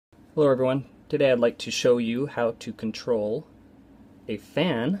Hello everyone. Today I'd like to show you how to control a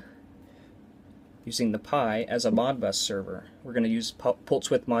fan using the Pi as a Modbus server. We're going to use pulse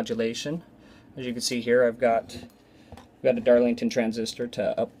width modulation. As you can see here, I've got a Darlington transistor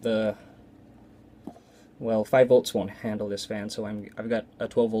to up the, well, 5 volts won't handle this fan, so I've got a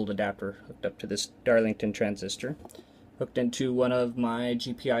 12 volt adapter hooked up to this Darlington transistor, hooked into one of my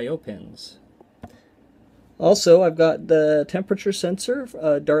GPIO pins. Also, I've got the temperature sensor,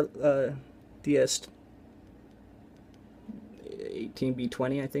 DS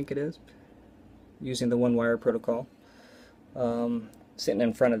 18B20, I think it is, using the one-wire protocol, sitting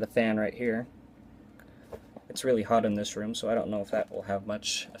in front of the fan right here. It's really hot in this room, so I don't know if that will have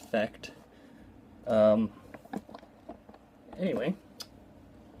much effect. Anyway,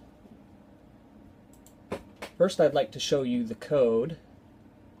 first I'd like to show you the code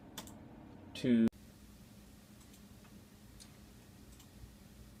to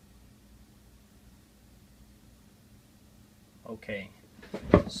Okay,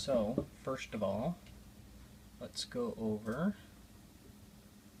 so first of all, let's go over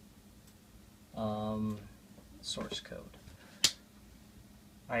source code.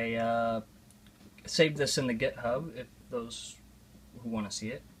 I saved this in the GitHub. If those who want to see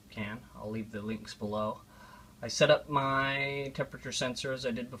it can, I'll leave the links below. I set up my temperature sensor as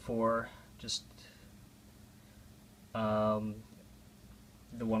I did before, just the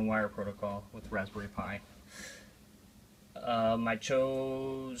one-wire protocol with Raspberry Pi. I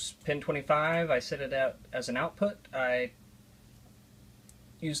chose pin 25. I set it out as an output. I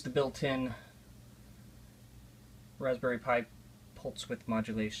used the built-in Raspberry Pi pulse width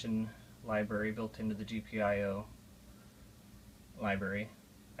modulation library built into the GPIO library.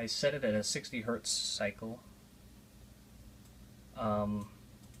 I set it at a 60 Hertz cycle.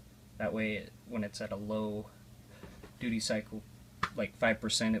 That way, when it's at a low duty cycle, like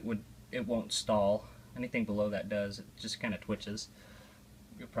 5%, it won't stall. Anything below that does, it just kind of twitches.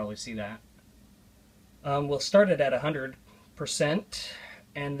 You'll probably see that. We'll start it at 100%,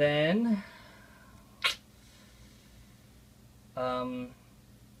 and then we'll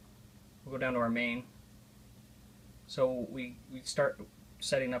go down to our main. So we start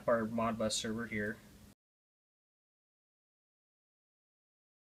setting up our Modbus server here.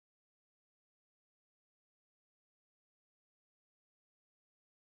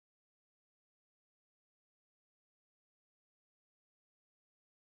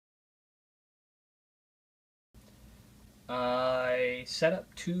 I set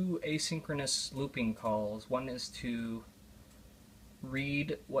up 2 asynchronous looping calls. One is to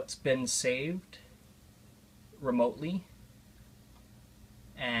read what's been saved remotely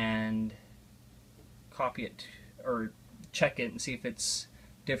and copy it or check it and see if it's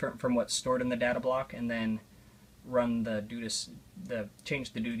different from what's stored in the data block, and then run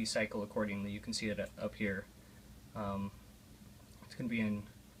change the duty cycle accordingly. You can see it up here. It's going to be in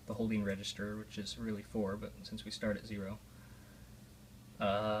the holding register, which is really 4, but since we start at 0.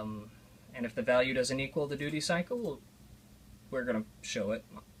 And if the value doesn't equal the duty cycle, we're going to show it,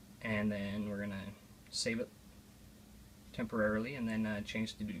 and then we're going to save it temporarily, and then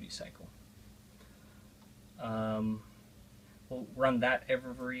change the duty cycle. We'll run that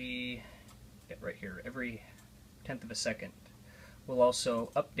every 1/10 of a second. We'll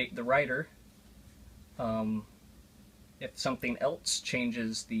also update the writer if something else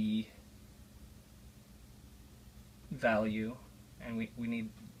changes the value, and we need,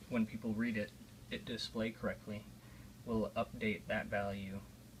 when people read it display correctly, we'll update that value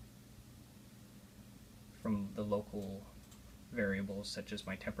from the local variables such as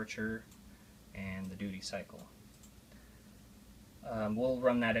my temperature and the duty cycle. We'll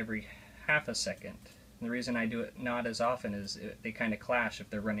run that every 1/2 second. And the reason I do it not as often is they kind of clash if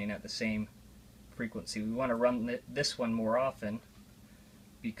they're running at the same frequency. We want to run this one more often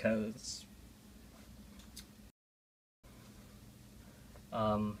because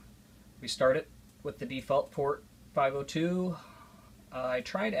we start it with the default port 502. I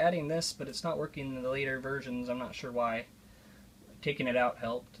tried adding this, but it's not working in the later versions. I'm not sure why. Taking it out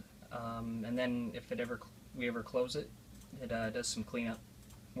helped, and then if we ever close it, it does some cleanup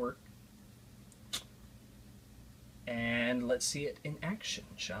work. And let's see it in action,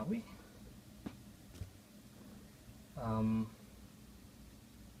 shall we?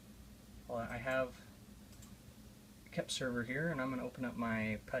 Well, I have a kept server here, and I'm going to open up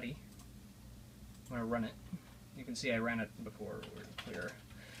my PuTTY. I'm going to run it. You can see I ran it before. We're clear.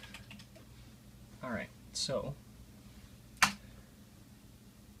 Alright, so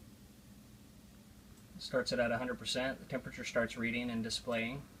starts it at 100%. The temperature starts reading and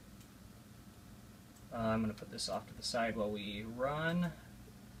displaying. I'm going to put this off to the side while we run.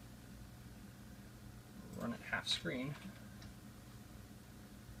 half screen.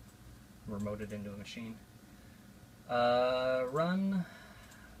 Remote it into a machine. Run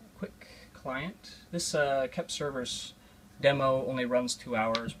quick client. This kept server's demo only runs 2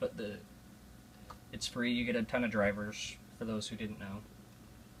 hours, but it's free. You get a ton of drivers for those who didn't know.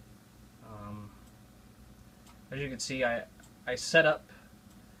 As you can see, I set up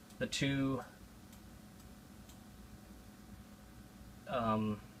the two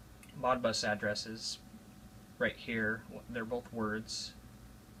Modbus addresses right here. They're both words.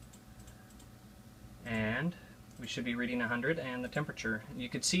 And we should be reading 100 and the temperature. You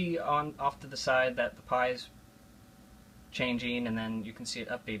could see off to the side that the pi is changing, and then you can see it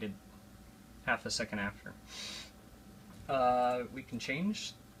updated half a second after. We can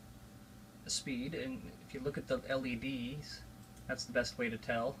change the speed, and if you look at the LEDs, that's the best way to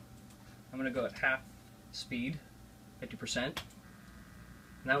tell. I'm going to go at half speed, 50%.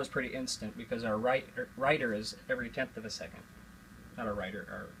 And that was pretty instant because our writer is every 10th of a second. Not our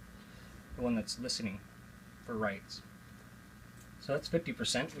writer, the one that's listening for writes. So that's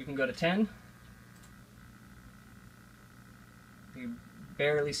 50%. We can go to 10. You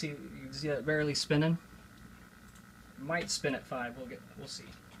can see it barely spinning. It might spin at 5. We'll see.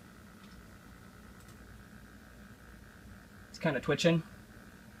 It's kind of twitching.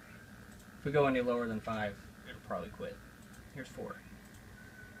 If we go any lower than 5, it'll probably quit. Here's 4.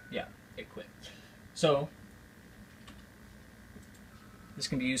 Yeah, it quit. So this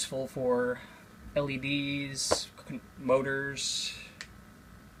can be useful for LEDs, motors,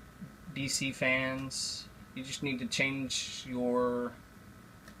 DC fans. You just need to change your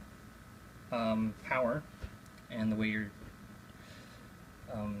power and the way you're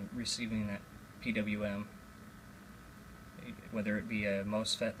receiving that PWM. Whether it be a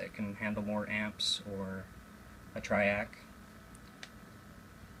MOSFET that can handle more amps or a triac.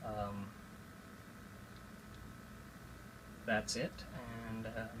 That's it, and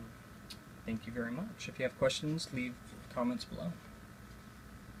thank you very much. If you have questions, leave comments below.